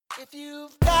If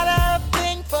you've got a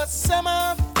thing for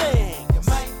summer things, it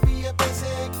might be a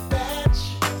basic batch.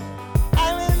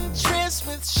 Island tryst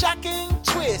with shocking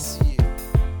twists. You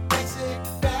basic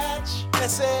batch.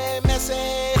 Messy, messy,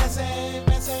 messy,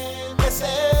 messy,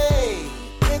 messy.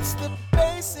 It's the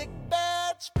Basic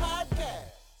Batch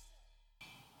Podcast.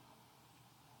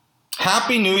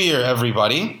 Happy New Year,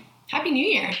 everybody. Happy New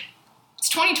Year. It's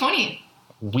 2020.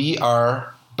 We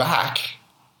are back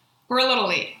We're a little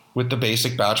late. with the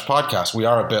Basic Batch Podcast. We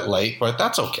are a bit late, but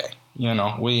that's okay. You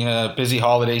know, we had busy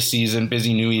holiday season,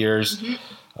 busy New Year's.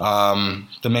 Mm-hmm.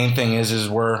 The main thing is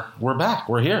we're back.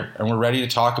 We're here, and we're ready to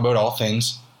talk about all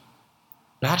things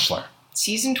Bachelor.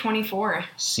 Season 24.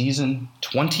 Season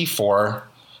 24.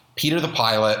 Peter the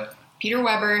pilot Peter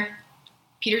Weber,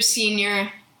 Peter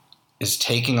Sr. is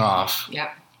taking off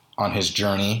Yep. on his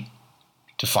journey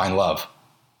to find love.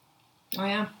 Oh,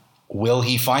 yeah. Will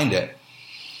he find it?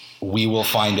 We will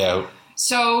find out.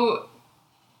 So,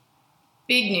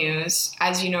 big news.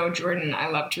 As you know, Jordan, I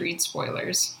love to read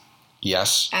spoilers.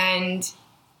 Yes. And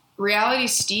Reality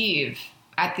Steve,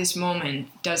 at this moment,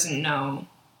 doesn't know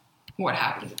what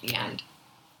happens at the end.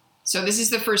 So this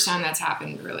is the first time that's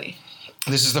happened, really.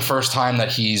 This is the first time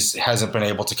that hasn't been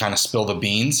able to kind of spill the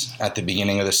beans at the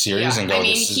beginning of the series and go,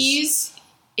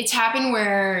 it's happened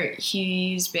where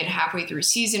he's been halfway through a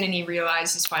season and he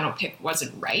realized his final pick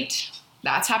wasn't right.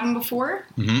 That's happened before,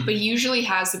 but he usually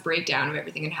has the breakdown of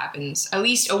everything that happens at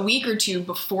least a week or two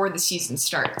before the season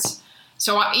starts.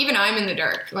 So even I'm in the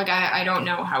dark. Like, I don't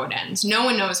know how it ends. No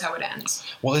one knows how it ends.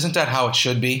 Well, isn't that how it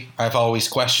should be? I've always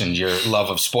questioned your love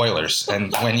of spoilers.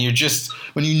 And when you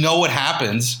know what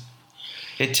happens,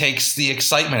 it takes the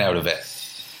excitement out of it.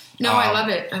 No, I love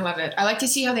it. I love it. I like to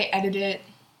see how they edit it.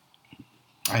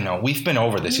 I know. We've been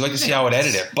over this. You like to see how it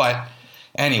edited. But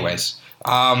anyways,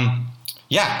 I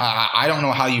don't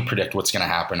know how you predict what's going to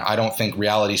happen. I don't think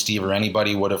Reality Steve or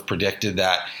anybody would have predicted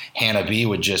that Hannah B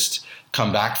would just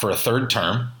come back for a third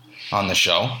term on the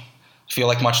show. I feel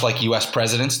like much like U.S.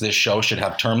 presidents, this show should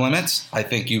have term limits. I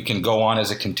think you can go on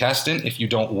as a contestant. If you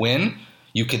don't win,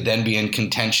 you could then be in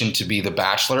contention to be the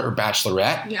Bachelor or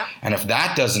Bachelorette. Yeah. And if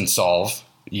that doesn't solve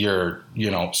your,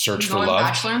 search for love.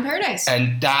 Bachelor in Paradise.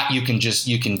 And that you can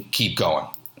keep going.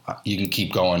 You can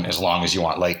keep going as long as you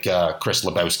want, like Chris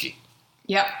Lebowski.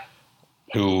 Yep.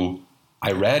 Who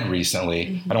I read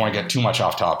recently. I don't want to get too much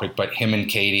off topic, but him and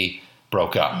Katie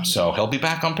broke up. So he'll be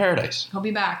back on Paradise. He'll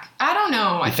be back. I don't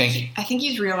know. I think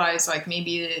he's realized, like,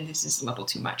 maybe this is a little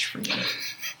too much for me.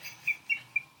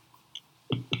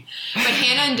 But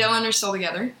Hannah and Dylan are still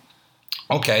together.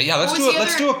 Okay, yeah, let's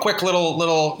do a quick little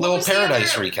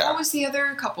Paradise recap. What was the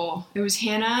other couple? It was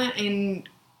Hannah and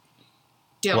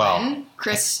Dylan,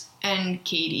 Chris and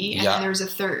Katie, and then there was a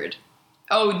third.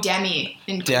 Oh, Demi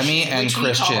and Christian. Demi and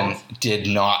Christian did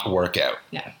not work out.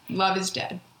 Yeah, love is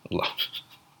dead.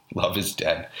 Love is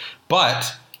dead.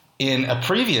 But in a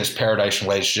previous Paradise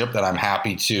relationship that I'm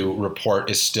happy to report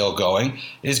is still going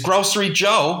is Grocery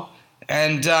Joe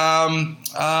and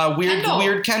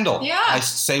Weird Kendall. Yeah. I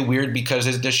say weird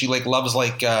because does she loves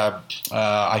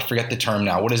I forget the term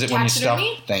now. What is it when you stuff?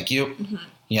 Thank you. Mm-hmm.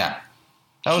 Yeah.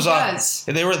 That was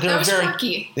They were very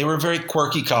quirky. They were a very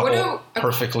quirky couple.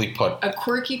 Perfectly put. A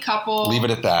quirky couple. Leave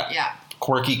it at that. Yeah.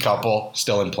 Quirky couple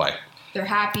still in play. They're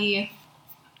happy.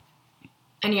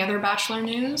 Any other Bachelor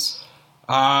news?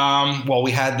 Well,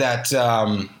 we had that.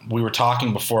 We were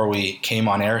talking before we came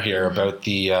on air here about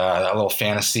the that little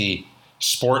fantasy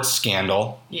sports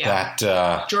scandal. Yeah.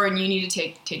 That Jordan, you need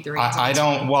to take the reins. I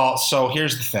don't. Well, so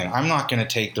here's the thing. I'm not going to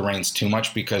take the reins too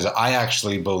much because I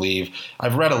actually believe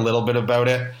I've read a little bit about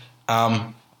it.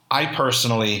 I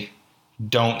personally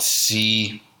don't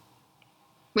see.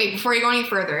 Wait, before you go any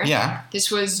further. Yeah.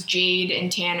 This was Jade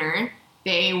and Tanner.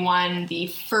 They won the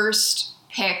first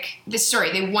pick.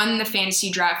 They won the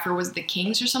fantasy draft for, was it the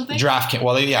Kings or something? DraftKings.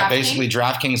 Well, basically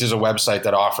DraftKings is a website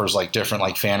that offers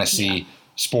different fantasy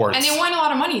sports. And they won a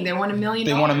lot of money. They won $1 million.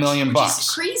 They won $1 million bucks. Which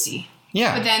is crazy.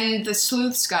 Yeah. But then the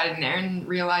sleuths got in there and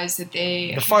realized that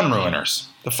the fun ruiners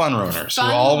who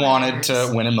all wanted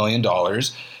to win $1 million.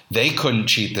 They couldn't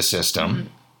cheat the system. Mm-hmm.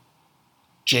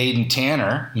 Jade and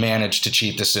Tanner managed to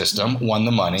cheat the system, won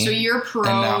the money. So you're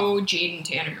pro Jade and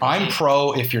Tanner. Right? I'm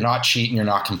pro if you're not cheating, you're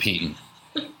not competing.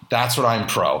 That's what I'm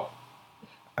pro.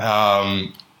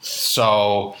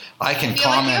 So I can comment.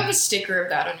 Like you have a sticker of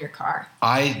that on your car.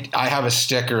 I have a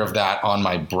sticker of that on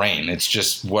my brain. It's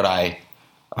just what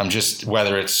I'm just,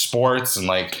 whether it's sports and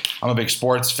I'm a big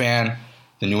sports fan.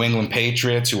 The New England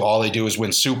Patriots, who all they do is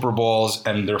win Super Bowls,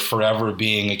 and they're forever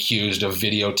being accused of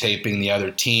videotaping the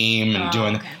other team and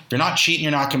doing. Okay. If you're not cheating,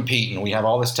 you're not competing. We have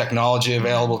all this technology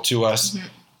available to us.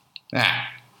 Mm-hmm.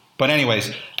 But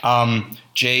anyways,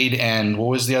 Jade and what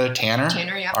was the other, Tanner?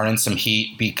 Tanner, yeah. Are in some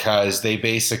heat because they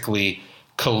basically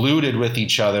colluded with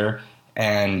each other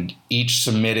and each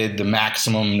submitted the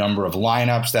maximum number of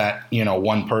lineups that,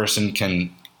 one person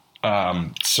can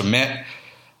submit,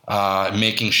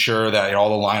 making sure that all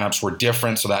the lineups were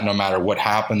different so that no matter what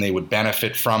happened, they would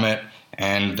benefit from it.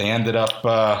 And they ended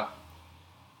up,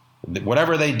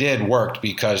 whatever they did worked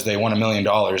because they won $1 million,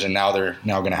 and now they're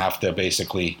going to have to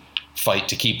basically fight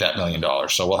to keep that $1 million.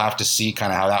 So we'll have to see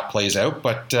kind of how that plays out.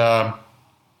 But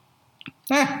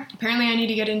apparently I need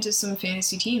to get into some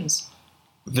fantasy teams.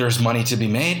 There's money to be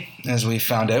made, as we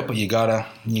found out, but you gotta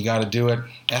do it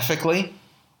ethically,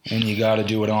 and you gotta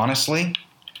do it honestly.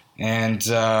 And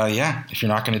if you're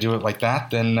not going to do it like that,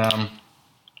 then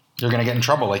you're going to get in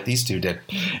trouble like these two did.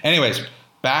 Anyways,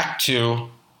 back to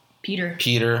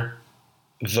Peter,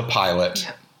 the pilot,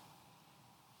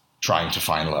 trying to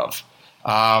find love.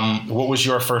 What was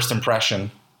your first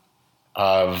impression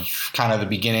of kind of the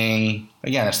beginning?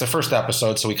 Again, it's the first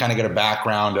episode, so we kind of get a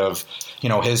background of,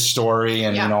 his story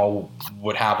and,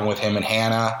 what happened with him and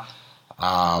Hannah.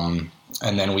 And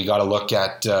then we got to look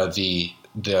at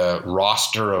the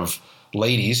roster of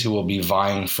ladies who will be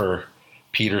vying for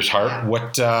Peter's heart.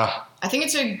 Yeah. I think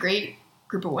it's a great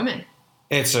group of women.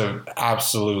 It's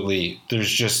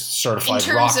there's just certified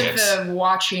rockets. In terms of the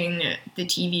watching the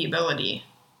TV ability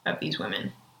of these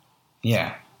women.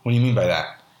 Yeah. What do you mean by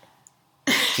that?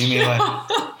 Do you mean like...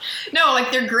 No,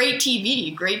 like they're great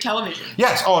TV, great television.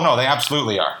 Yes. Oh, no, they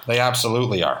absolutely are. They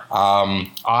absolutely are.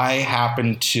 I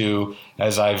happen to,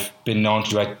 as I've been known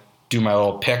to do my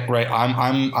little pick, right?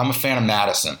 I'm a fan of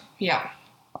Madison. Yeah.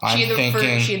 She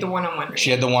had the one-on-one date.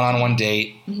 She had the one-on-one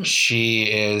date. Mm-hmm. She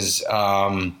is,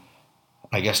 I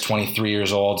guess, 23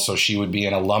 years old, so she would be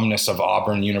an alumnus of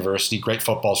Auburn University, great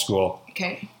football school.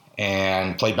 Okay.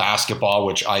 And play basketball,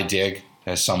 which I dig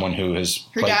as someone who has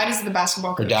Her dad is the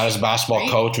basketball coach. Her dad is a basketball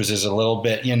coach, which is a little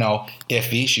bit,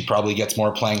 iffy. She probably gets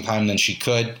more playing time than she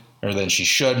could. Or than she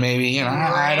should, maybe.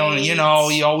 I don't. You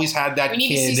always had that kid. We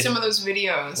need to see some of those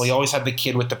videos. Well, you always had the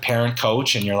kid with the parent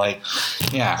coach, and you're like,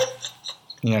 yeah,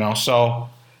 So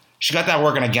she got that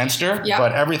working against her,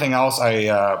 but everything else,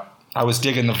 I was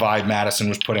digging the vibe Madison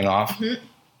was putting off.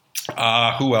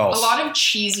 Mm-hmm. Who else? A lot of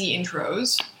cheesy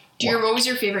intros. What was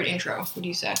your favorite intro? What do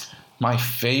you say? My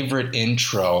favorite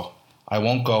intro. I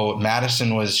won't go.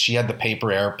 Madison she had the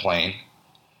paper airplane.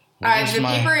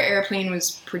 Paper airplane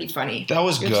was pretty funny. That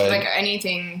was good. Like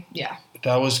anything, yeah.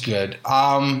 That was good.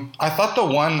 I thought the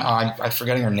one, I'm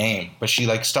forgetting her name, but she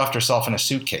stuffed herself in a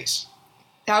suitcase.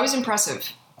 That was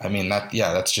impressive. I mean,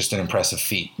 that's just an impressive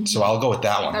feat. Mm-hmm. So I'll go with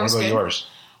that one. What about yours?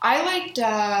 I liked,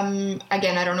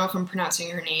 again, I don't know if I'm pronouncing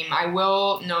her name. I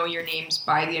will know your names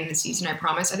by the end of the season, I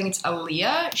promise. I think it's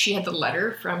Aaliyah. She had the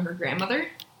letter from her grandmother.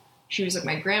 She was like,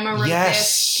 my grandma wrote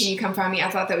this. Can you come find me?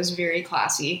 I thought that was very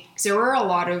classy. Because there were a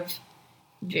lot of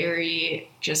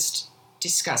very just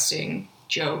disgusting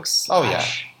jokes. Oh, yeah.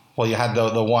 Well, you had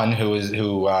the one who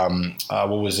what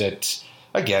was it?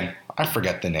 Again, I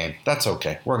forget the name. That's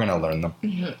okay. We're going to learn them.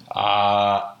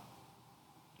 Mm-hmm.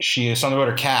 She is something about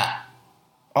her cat.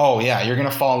 Oh, yeah. You're going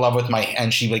to fall in love with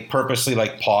and she purposely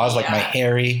paused, my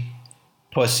hairy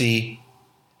pussy.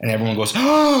 And everyone goes,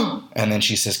 oh, and then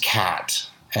she says cat.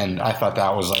 And I thought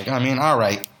that was all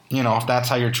right, if that's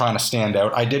how you're trying to stand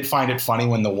out. I did find it funny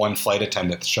when the one flight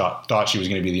attendant thought she was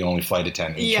going to be the only flight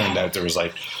attendant. It turned out there was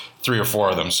 3 or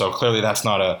 4 of them. So clearly that's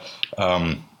not a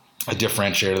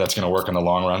differentiator that's going to work in the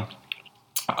long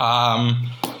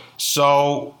run.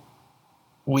 So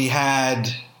we had,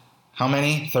 how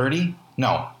many? 30?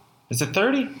 No. Is it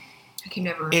 30? I can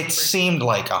never remember. It seemed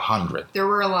like 100. There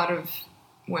were a lot of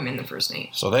women the first night.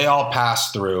 So they all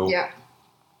passed through. Yeah.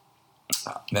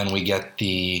 Then we get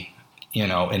the,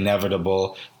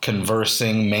 inevitable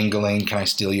conversing, mingling. Can I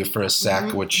steal you for a sec?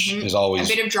 Mm-hmm, which is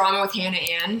always a bit of drama with Hannah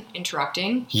Ann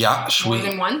interrupting. Yeah, more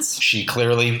than once. She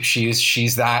clearly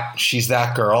she's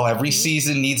that girl. Every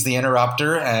season needs the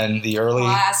interrupter, and the early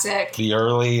classic. The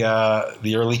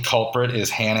early culprit is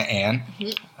Hannah Ann.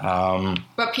 Mm-hmm.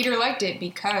 But Peter liked it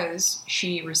because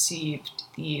she received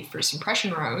the first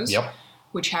impression rose. Yep.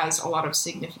 Which has a lot of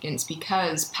significance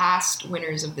because past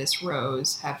winners of this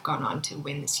rose have gone on to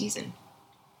win the season.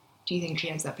 Do you think she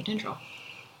has that potential?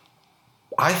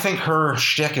 I think her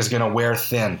shtick is going to wear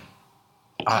thin.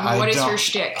 What is her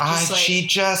shtick? I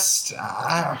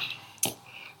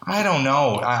don't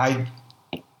know. I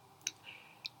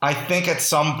think at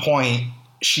some point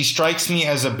she strikes me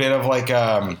as a bit of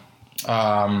a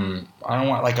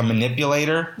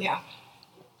manipulator. Yeah.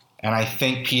 And I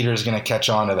think Peter's going to catch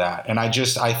on to that. And I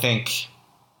think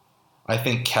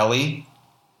Kelly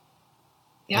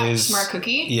Yeah, smart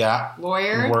cookie. Yeah.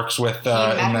 Lawyer. Works with... he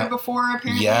met her before,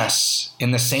 apparently. Yes.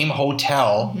 In the same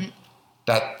hotel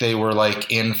that they were like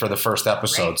in for the first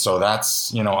episode. Right. So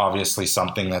that's, obviously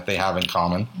something that they have in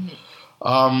common.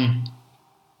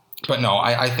 But no,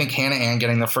 I think Hannah Ann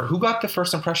getting the first... Who got the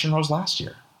first impression rose last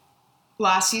year?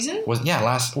 Last season? For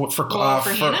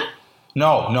Hannah?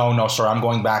 No. Sorry, I'm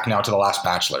going back now to the last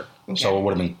Bachelor. Okay. So it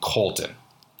would have been Colton.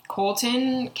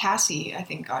 Cassie, I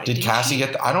think got it. Did Cassie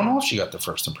get I don't know if she got the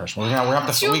first impression. We're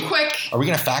have to quick. Are we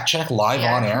going to fact check live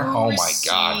on air? Oh my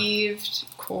God. Received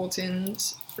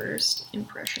Colton's first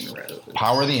impression rose.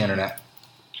 Power of the internet.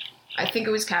 I think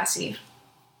it was Cassie.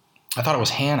 I thought it was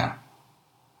Hannah.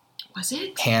 Was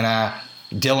it? Hannah.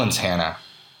 Dylan's Hannah.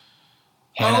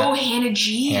 Hannah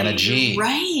G. Hannah G. You're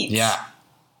right. Yeah.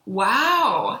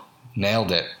 Wow.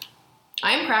 Nailed it.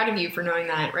 I'm proud of you for knowing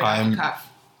that right off the cuff.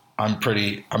 I'm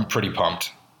pretty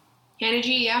pumped. Hannah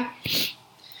G, yeah.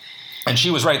 And she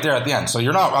was right there at the end. So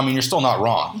you're still not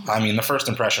wrong. I mean, the first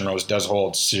impression rose does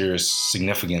hold serious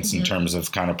significance in terms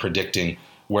of kind of predicting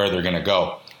where they're going to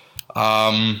go.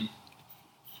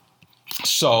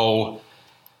 So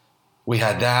we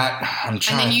had that. I'm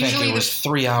trying to think. It was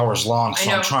 3 hours long, so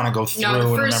I'm trying to go through and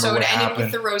remember what happened. So it ended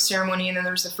with the rose ceremony, and then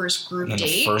there was the first group date.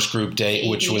 The first group date,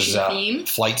 which was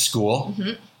flight school.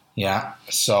 Yeah.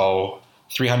 So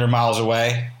 300 miles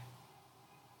away.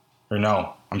 Or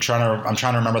no, I'm trying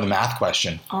to remember the math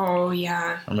question. Oh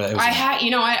yeah.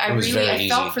 I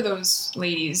felt for those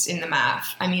ladies in the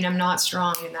math. I mean, I'm not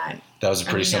strong in that. That was a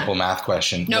pretty simple math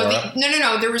question. No.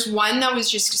 There was one that was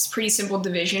just pretty simple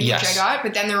division, which I got.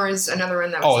 But then there was another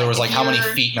one that was there was like how many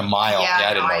feet in a mile? Yeah,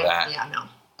 I didn't know that. Yeah, no.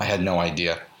 I had no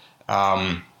idea.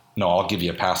 No, I'll give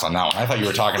you a pass on that one. I thought you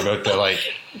were talking about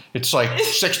it's like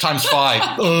 6 times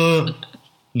 5.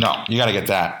 No, you got to get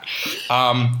that.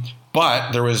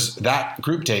 But there was that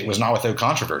group date was not without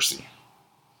controversy,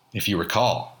 if you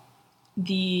recall.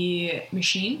 The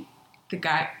machine, the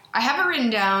guy. I have it written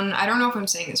down. I don't know if I'm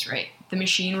saying this right. The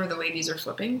machine where the ladies are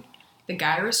flipping. The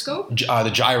gyroscope?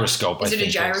 The gyroscope. Is it a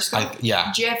gyroscope?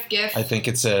 Yeah. GIF. I think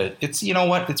it's you know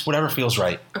what? It's whatever feels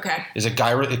right. Okay. Is it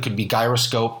it could be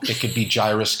gyroscope. It could be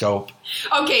gyroscope.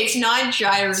 Okay, it's not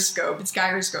gyroscope. It's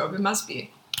gyroscope. It must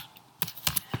be.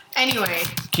 Anyway.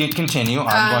 Continue.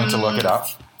 I'm going to look it up.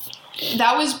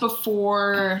 That was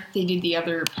before they did the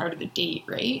other part of the date,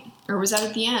 right? Or was that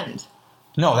at the end?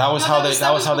 No, that was how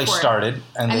they started.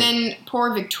 And then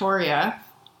poor Victoria,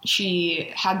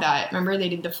 she had that. Remember, they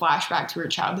did the flashback to her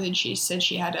childhood. She said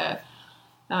she had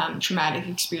a traumatic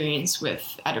experience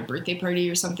at a birthday party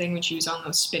or something when she was on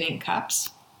those spinning cups.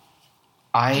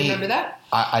 Do you remember that?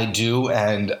 I do,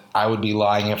 and I would be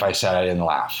lying if I said I didn't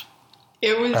laugh.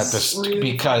 It was really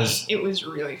because funny. It was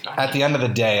really funny. At the end of the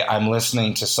day, I'm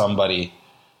listening to somebody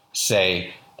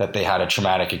say that they had a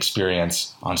traumatic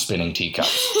experience on spinning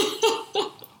teacups.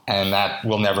 And that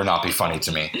will never not be funny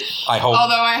to me.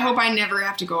 Although I hope I never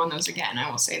have to go on those again. I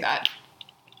will say that.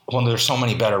 Well, there's so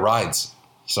many better rides.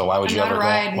 So why would you go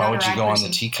on the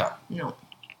teacup? No.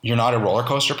 You're not a roller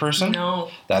coaster person?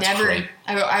 No. That's never. Great.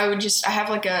 I have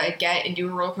like a get and do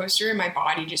a roller coaster and my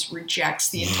body just rejects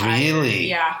the entire. Really?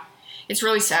 Yeah. It's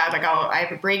really sad. Like I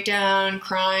have a breakdown,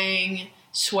 crying,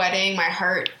 sweating, my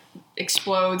heart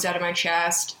explodes out of my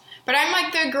chest. But I'm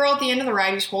like the girl at the end of the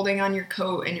ride who's holding on your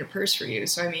coat and your purse for you.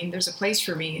 So, I mean, there's a place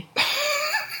for me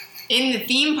in the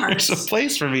theme park. There's a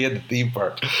place for me in the theme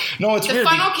park. No, it's weird. The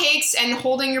funnel cakes and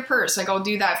holding your purse. Like, I'll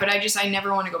do that. But I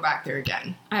never want to go back there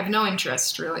again. I have no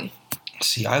interest, really.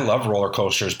 See, I love roller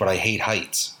coasters, but I hate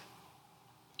heights.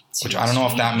 Which I don't know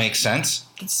if that makes sense.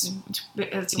 It's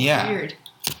weird.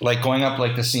 Like, going up,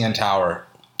 like, the CN Tower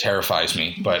terrifies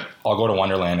me. But I'll go to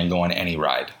Wonderland and go on any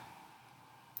ride.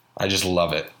 I just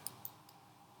love it.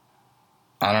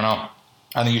 I don't know.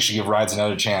 I think you should give rides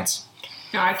another chance.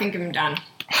 No, I think I'm done.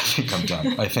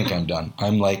 I think I'm done.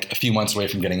 I'm like a few months away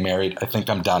from getting married. I think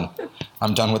I'm done.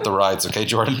 I'm done with the rides. Okay,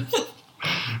 Jordan?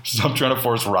 Stop trying to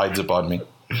force rides upon me.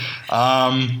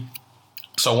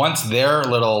 So once their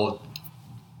little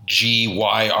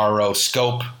GYRO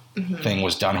scope thing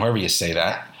was done, however you say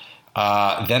that,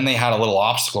 then they had a little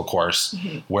obstacle course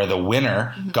where the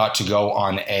winner got to go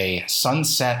on a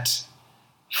sunset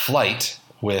flight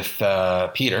with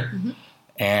Peter.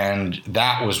 And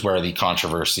that was where the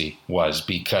controversy was,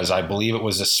 because I believe it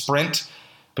was a sprint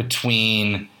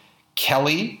between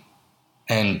Kelly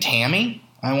and Tammy,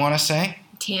 I want to say.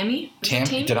 Tammy?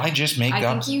 Did I just make that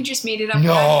up? I think you just made it up.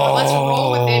 No. Let's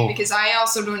roll with it, because I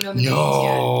also don't know the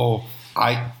names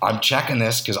yet. I'm checking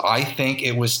this because I think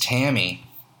it was Tammy.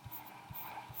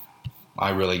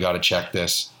 I really got to check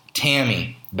this.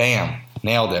 Tammy. Bam.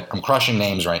 Nailed it. I'm crushing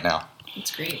names right now.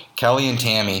 That's great. Kelly and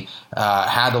Tammy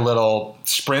had a little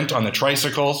sprint on the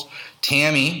tricycles.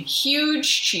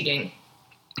 Huge cheating.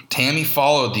 Tammy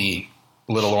followed the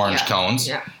little orange cones,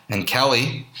 and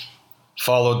Kelly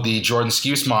followed the Jordan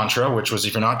Skuse mantra, which was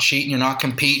if you're not cheating, you're not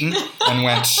competing, and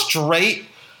went straight.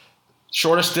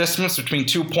 Shortest distance between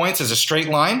 2 points is a straight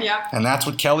line, and that's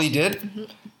what Kelly did. Mm-hmm.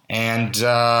 And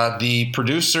the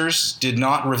producers did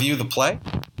not review the play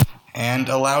and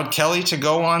allowed Kelly to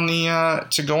go on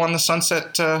the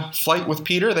sunset flight with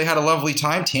Peter. They had a lovely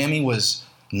time. Tammy was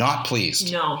not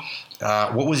pleased. No.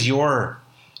 What was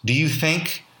do you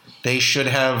think they should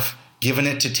have given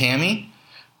it to Tammy?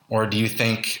 Or do you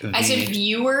think... As a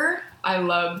viewer, I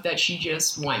love that she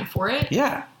just went for it.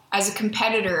 Yeah. As a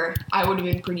competitor, I would have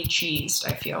been pretty cheesed,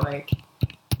 I feel like.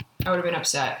 I would have been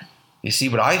upset. You see,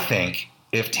 but I think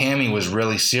if Tammy was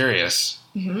really serious,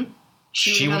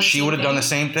 she would have done the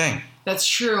same thing. That's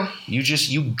true.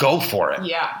 You go for it.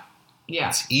 Yeah. Yeah.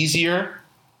 It's easier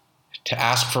to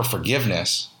ask for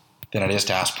forgiveness than it is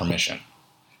to ask permission.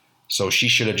 So she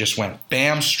should have just went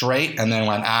bam straight and then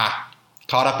went,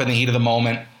 caught up in the heat of the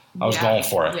moment. I was going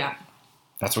for it. Yeah.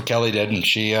 That's what Kelly did, and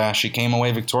she came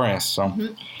away victorious. So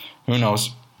who knows?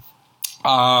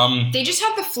 They just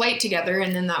had the flight together,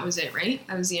 and then that was it, right?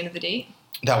 That was the end of the date?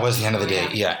 That was the end of the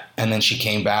date, yeah. And then she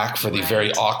came back for the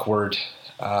very awkward...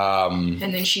 and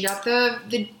then she got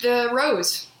the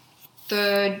rose.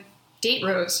 The date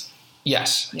rose.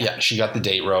 Yes. Yeah, she got the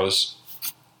date rose.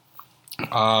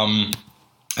 And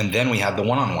then we had the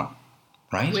one-on-one,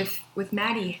 right? With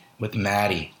Maddie. With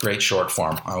Maddie. Great short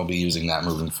form. I will be using that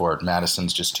moving forward.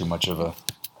 Madison's just too much of a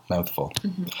mouthful.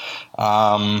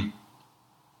 Mm-hmm.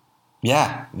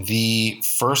 The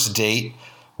first date,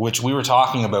 which we were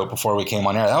talking about before we came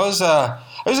on air, it was a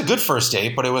good first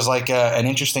date, but it was like an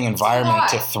interesting environment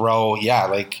to throw. Yeah,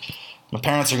 like my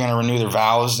parents are going to renew their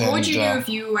vows. What would you do if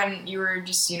you were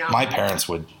just, My parents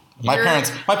would. My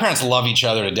parents love each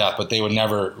other to death, but they would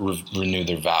never renew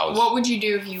their vows. What would you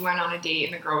do if you went on a date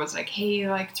and the girl was like, hey,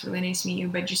 like, it's really nice to meet you,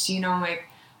 but just so you know, like,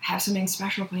 I have something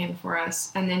special planned for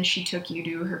us, and then she took you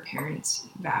to her parents'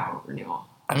 vow renewal?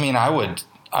 I mean, I would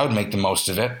make the most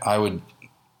of it. I would,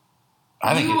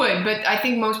 but I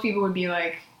think most people would be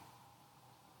like,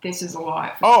 this is a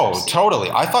lot. Totally.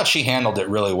 I thought she handled it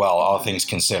really well, all things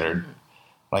considered. Mm-hmm.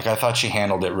 Like, I thought she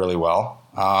handled it really well.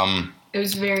 It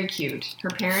was very cute.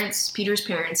 Peter's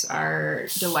parents are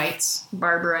delights,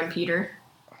 Barbara and Peter.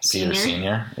 Peter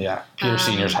Senior, yeah. Peter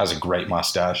Senior has a great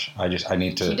mustache. He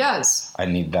does. I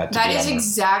need that. That is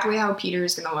exactly how Peter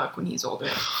is going to look when he's older.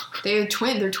 They're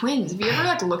twins. Have you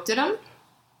ever looked at them?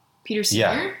 Peter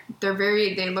Senior.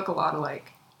 Yeah. They look a lot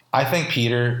alike. I think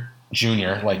Peter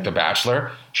Junior, like The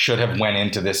Bachelor, should have went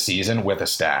into this season with a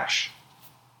stash.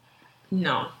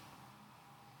 No.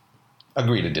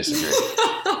 Agree to disagree.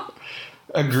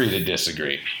 Agree to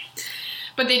disagree.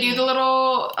 But they do the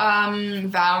little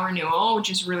vow renewal, which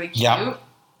is really cute. Yep.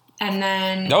 And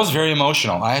then... That was very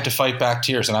emotional. I had to fight back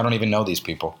tears, and I don't even know these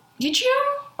people. Did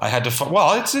you? I had to...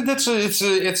 Well,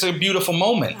 it's a beautiful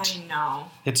moment. I know.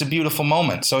 It's a beautiful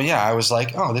moment. So, yeah, I was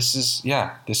like, oh, this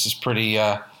is pretty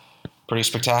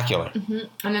spectacular. Mm-hmm.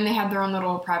 And then they had their own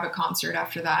little private concert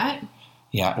after that.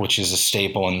 Yeah, which is a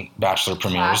staple in Bachelor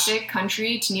premieres. Classic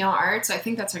country, Tennille Arts. I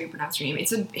think that's how you pronounce her name.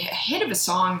 It's a hit of a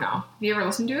song, though. Have you ever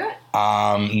listened to it?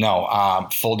 No.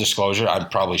 Full disclosure, I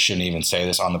probably shouldn't even say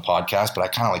this on the podcast, but I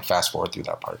kind of like fast forward through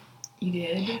that part. You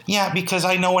did? Yeah, because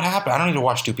I know what happened. I don't need to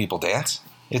watch two people dance.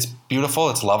 It's beautiful.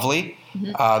 It's lovely.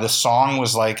 Mm-hmm. The song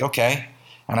was like, okay.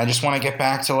 And I just want to get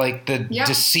back to like the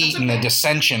deceit and the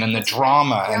dissension and the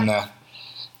drama and the...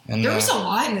 There was a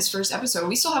lot in this first episode.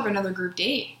 We still have another group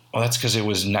date. Well, that's because it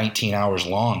was 19 hours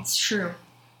long. It's true.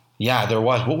 Yeah, there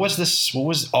was. What was this?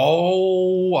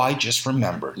 I just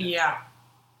remembered. Yeah.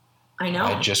 I know.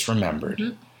 I just remembered.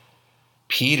 Mm-hmm.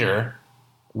 Peter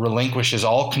relinquishes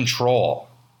all control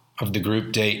of the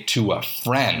group date to a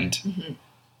friend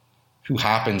who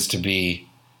happens to be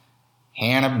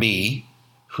Hannah B.,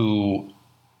 who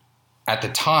at the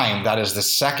time, that is the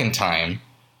second time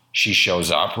she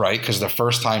shows up, right? Because the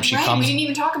first time she comes... we didn't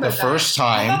even talk about that. The first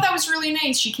time... I thought that was really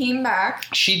nice. She came back.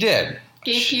 She did.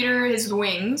 Gave Peter his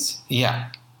wings.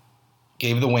 Yeah.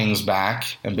 Gave the wings back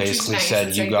and basically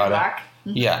said, you gotta...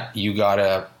 Mm-hmm. Yeah, you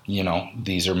gotta,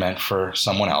 these are meant for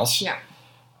someone else. Yeah.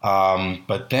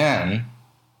 But then...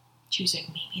 She was like,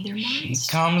 maybe they're mine. She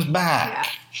comes back. Yeah.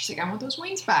 She's like, I want those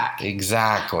wings back.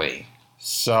 Exactly.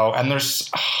 So, and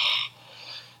there's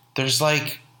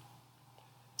like...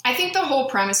 I think the whole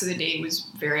premise of the date was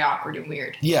very awkward and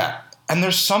weird. Yeah. And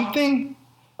there's something...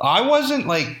 I wasn't,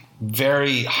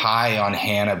 very high on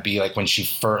Hannah B. When she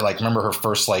first... remember her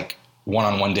first,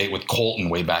 one-on-one date with Colton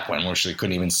way back when, where she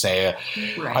couldn't even say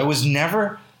it. Right.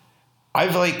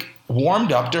 I've like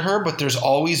warmed up to her, but there's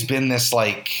always been this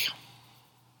like,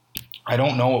 I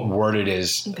don't know what word it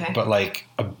is, but like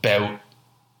about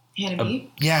Hannah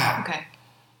B? Yeah. Okay.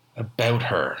 About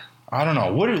her. I don't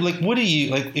know. What do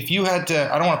you like if you had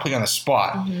to, I don't want to put you on the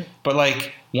spot, but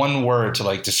like one word to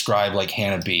like describe like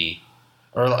Hannah B,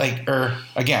 or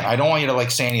again, I don't want you to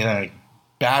like say anything like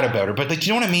bad about her, but like, do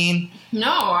you know what I mean?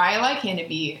 No, I like Hannah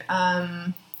B.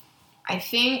 I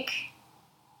think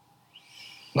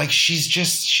like she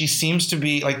seems to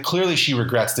be like, clearly she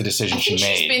regrets the decision she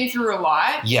made. She's been through a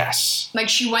lot. Yes. Like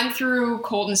she went through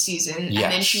Colton season, and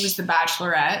then she was the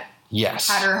Bachelorette. Yes.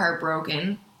 Had her heart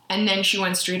broken, and then she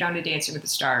went straight on to Dancing with the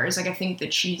Stars. Like I think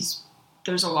that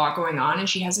there's a lot going on, and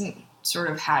she hasn't sort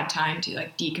of had time to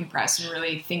like decompress and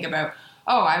really think about,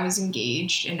 oh, I was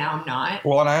engaged and now I'm not.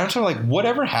 Well, and I also like,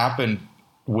 whatever happened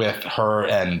with her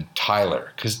and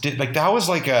Tyler? Because like that was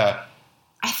like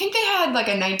I think they had like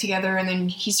a night together, and then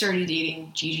he started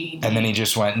dating Gigi. And then he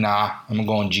just went, nah, I'm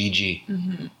going Gigi.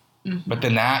 But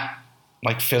then that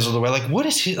like fizzled away. Like,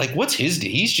 what's his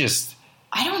deal? He's just...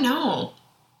 I don't know.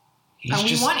 We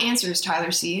want answers,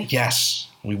 Tyler C. Yes,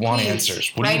 we want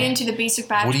answers. Write into the Basic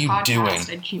Batch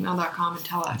podcast at gmail.com and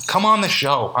tell us. Come on the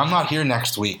show. I'm not here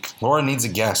next week. Laura needs a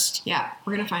guest. Yeah,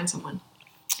 we're going to find someone.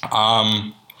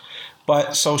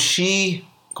 But so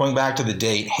going back to the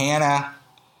date, Hannah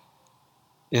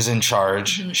is in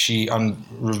charge. She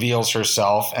reveals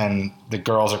herself, and the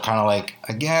girls are kind of like,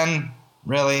 again,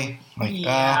 really? Like,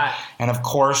 and of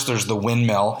course, there's the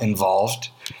windmill involved.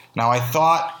 Now, I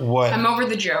thought I'm over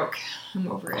the joke. I'm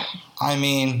over it. I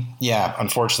mean, yeah,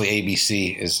 unfortunately,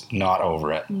 ABC is not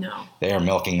over it. No. They are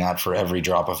milking that for every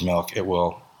drop of milk it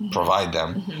will provide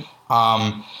them.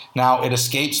 Now, it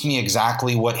escapes me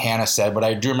exactly what Hannah said, but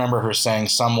I do remember her saying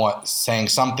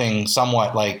something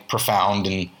somewhat like profound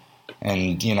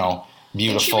and you know,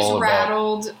 beautiful. She was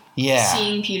rattled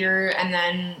seeing Peter, and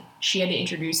then she had to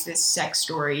introduce this sex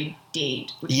story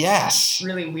date, which was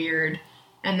really weird.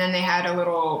 And then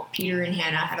Peter and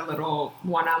Hannah had a little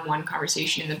one-on-one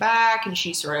conversation in the back, and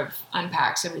she sort of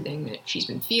unpacks everything that she's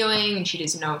been feeling, and she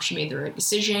doesn't know if she made the right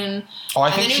decision. Oh,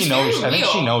 I think she knows. I think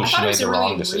she knows she made the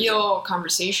wrong decision. It was a really real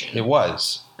conversation. It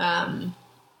was. No,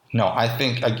 I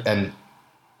think, and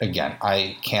again,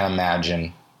 I can't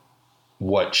imagine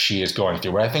what she is going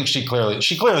through, but I think she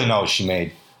clearly knows she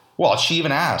made. Well, she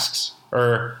even asks,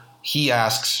 or he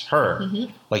asks her,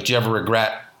 like, do you ever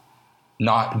regret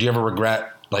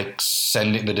like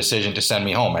sending the decision to send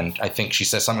me home? And I think she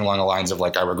says something along the lines of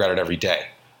like, I regret it every day.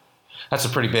 That's a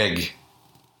pretty big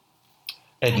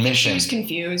admission. She was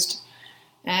confused,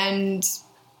 and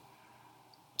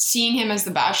seeing him as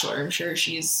the Bachelor, I'm sure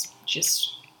she's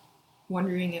just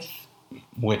wondering if.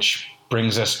 Which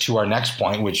brings us to our next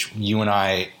point, which you and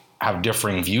I have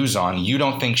differing views on. You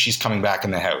don't think she's coming back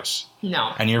in the house.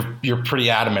 No. And you're pretty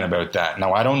adamant about that.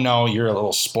 Now, I don't know. You're a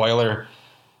little spoiler.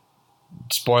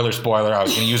 I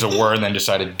was going to use a word and then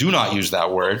decided do not use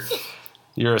that word.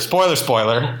 You're a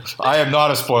spoiler. I am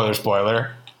not a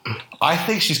spoiler. I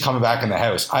think she's coming back in the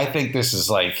house. I think this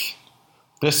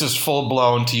is full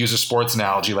blown, to use a sports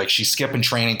analogy, like she's skipping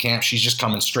training camp. She's just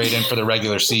coming straight in for the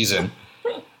regular season.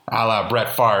 A la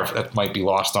Brett Favre. That might be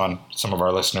lost on some of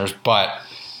our listeners, but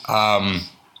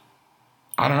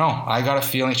I don't know. I got a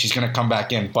feeling she's going to come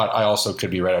back in, but I also could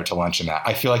be right out to lunch in that.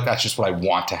 I feel like that's just what I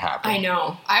want to happen. I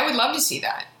know. I would love to see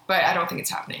that, but I don't think it's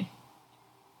happening.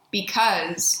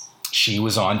 Because... she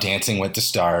was on Dancing with the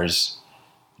Stars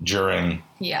during...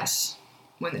 Yes,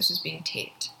 when this was being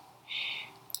taped.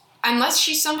 Unless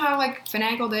she somehow, like,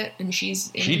 finagled it and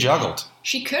she's... She juggled.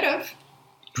 She could have.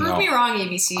 Prove me wrong,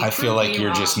 ABC. I feel like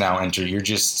you're just now... You're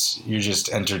just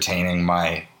entertaining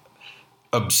my...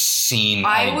 obscene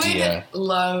idea. I would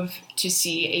love to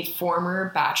see a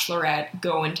former Bachelorette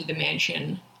go into the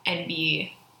mansion and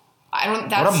be...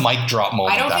 what a mic drop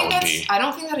moment that would be. I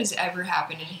don't think that has ever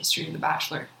happened in the history of The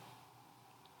Bachelor.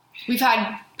 We've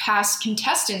had past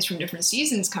contestants from different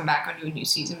seasons come back onto a new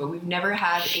season, but we've never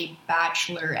had a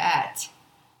Bachelorette,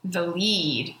 the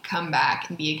lead, come back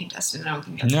and be a contestant. I don't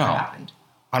think that's ever happened.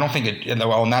 I don't think it...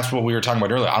 Well, and that's what we were talking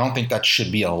about earlier. I don't think that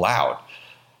should be allowed.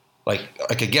 Like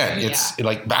again, it's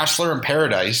like Bachelor in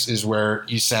Paradise is where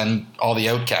you send all the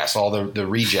outcasts, all the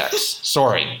rejects.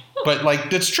 Sorry. But like,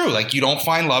 that's true. Like, you don't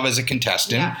find love as a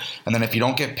contestant. Yeah. And then if you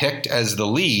don't get picked as the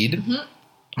lead,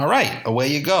 all right, away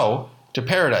you go to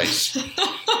Paradise.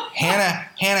 Hannah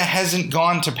hasn't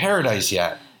gone to Paradise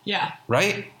yet. Yeah.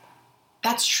 Right?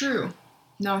 That's true.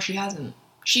 No, she hasn't.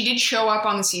 She did show up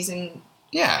on the season.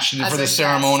 Yeah, she did for the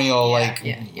ceremonial,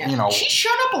 you know. She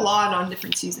showed up a lot on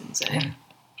different seasons. Yeah.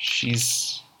 She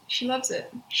loves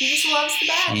it. She just loves the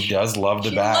badge. She does love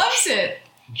the badge. She loves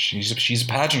it. She's a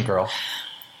pageant girl.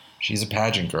 She's a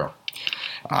pageant girl.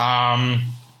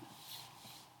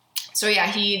 So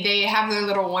yeah, they have their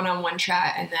little one-on-one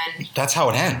chat, and then that's how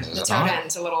it ends. That's how it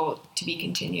ends. A little to be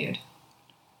continued.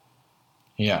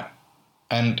 Yeah,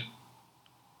 and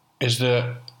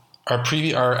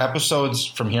our episodes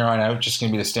from here on out just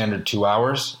going to be the standard 2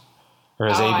 hours? Or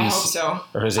has ABC, I hope so.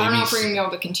 Or has I don't ABC, know if we're going to be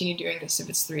able to continue doing this if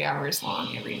it's 3 hours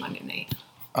long every Monday night.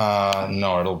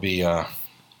 No, it'll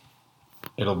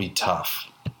be tough.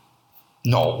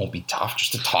 No, it won't be tough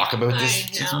just to talk about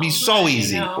this. It'll be so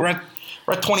easy. We're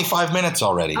at 25 minutes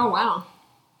already. Oh, wow.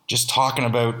 Just talking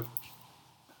about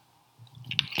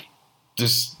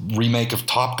this remake of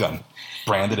Top Gun,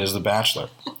 branded as The Bachelor.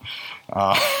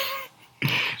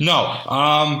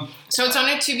 No. So it's on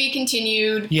it to be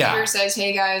continued. Yeah. Peter says,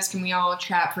 hey guys, can we all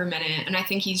chat for a minute? And I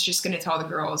think he's just going to tell the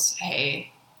girls,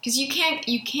 hey, because you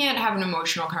can't have an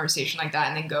emotional conversation like that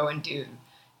and then go and do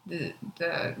the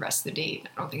rest of the date.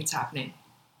 I don't think it's happening.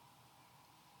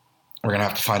 We're going to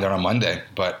have to find out on Monday,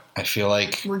 but I feel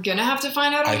like... We're going to have to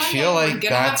find out on Monday. I feel like we're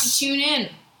going to have to tune in.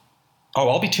 Oh,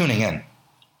 I'll be tuning in.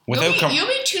 You'll be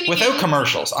tuning in. Without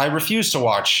commercials. I refuse to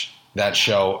watch that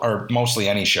show, or mostly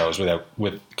any shows,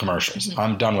 with commercials. Mm-hmm.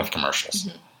 I'm done with commercials.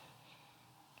 Mm-hmm.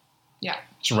 Yeah.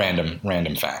 It's a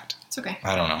random fact. It's okay.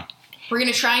 I don't know. We're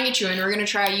going to try and get you in. We're going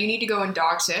to try. You need to go and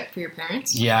dog sit for your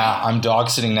parents. Yeah, I'm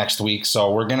dog sitting next week,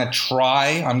 so we're going to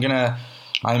try.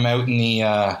 I'm out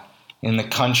in the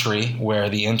country where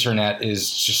the internet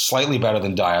is just slightly better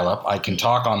than dial-up. I can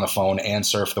talk on the phone and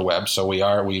surf the web, so we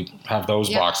have those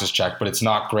boxes checked, but it's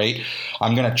not great.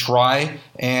 I'm going to try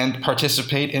and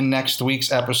participate in next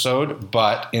week's episode,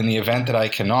 but in the event that I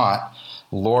cannot,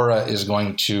 Laura is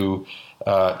going to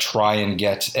try and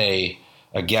get a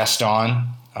guest on,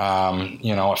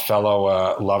 a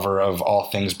fellow lover of all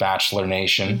things Bachelor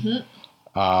Nation.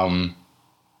 Mm-hmm.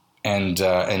 And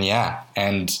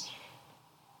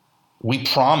we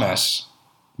promise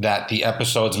that the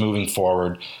episodes moving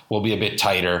forward will be a bit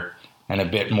tighter and a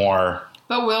bit more...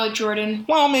 But will it, Jordan?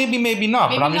 Well, maybe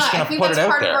not. But I'm just going to put it out there. I think that's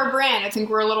part of our brand. I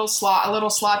think we're a little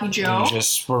sloppy Joe.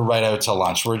 We're right out to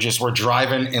lunch. We're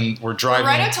driving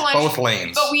right out to lunch, both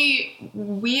lanes. But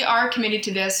we are committed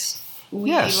to this.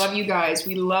 We love you guys.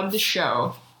 We love the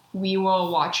show. We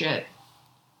will watch it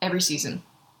every season.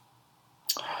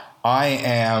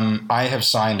 I have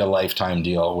signed a lifetime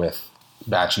deal with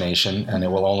Batch Nation, and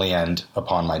it will only end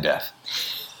upon my death.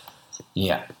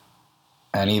 Yeah.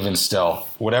 And even still,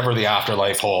 whatever the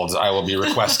afterlife holds, I will be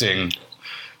requesting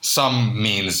some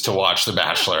means to watch The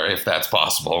Bachelor, if that's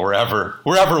possible, wherever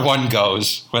one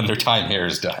goes when their time here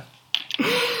is done.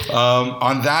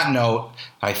 On that note,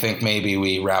 I think maybe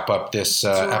we wrap up this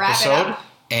episode,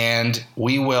 and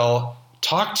we will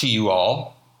talk to you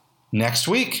all next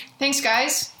week. Thanks,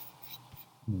 guys.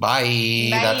 Bye.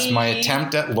 That's my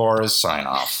attempt at Laura's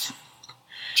sign-off.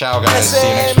 Ciao, guys. See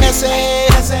you next week.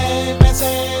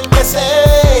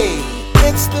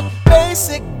 It's the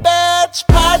Basic Batch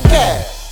Podcast.